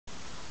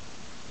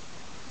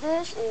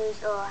This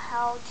is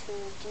how to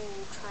do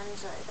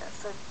translator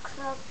for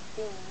Club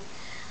Bing.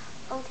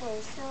 Okay,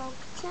 so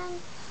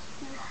pretend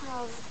you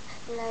have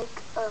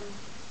like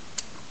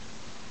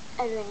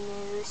I don't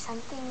know,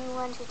 something you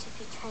wanted to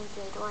be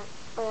translated on,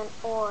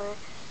 or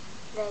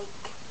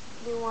like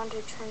you want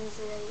to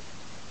translate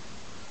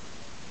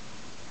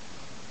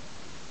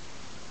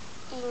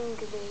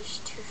English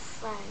to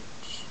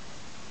French.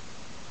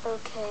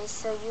 Okay,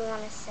 so you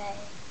want to say,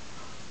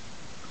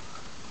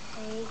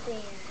 hey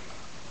there.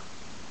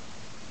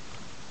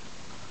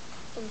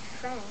 In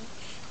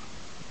French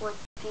would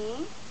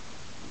be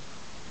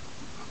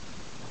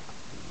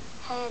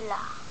hey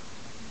là,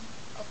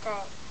 I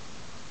think.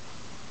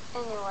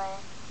 Anyway,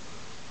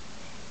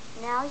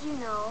 now you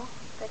know,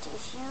 but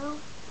if you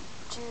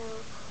do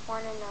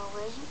want to know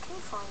where you can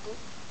find it,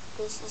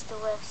 this is the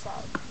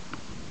website.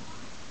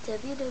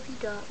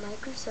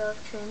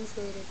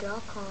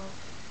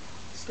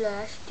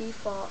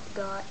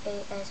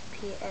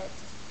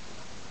 www.microsofttranslator.com/default.asps.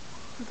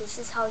 This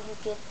is how you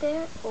get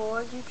there,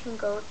 or you can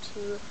go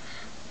to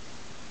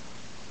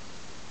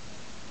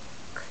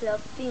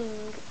Club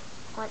Bing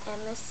on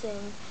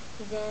MSN,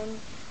 then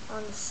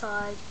on the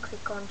side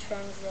click on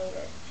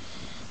Translator.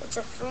 It's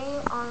a free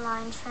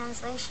online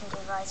translation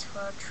device for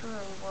a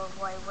truly World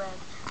Wide Web,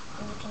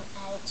 and you can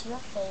add it to your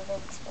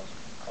favorites,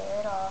 clear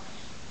it all.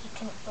 You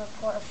can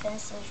report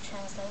offensive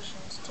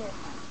translations too.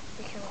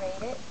 You can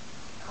rate it,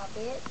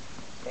 copy it,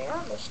 great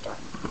other stuff.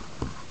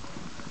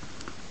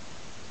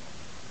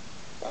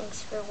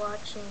 Thanks for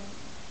watching.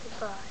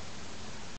 Goodbye.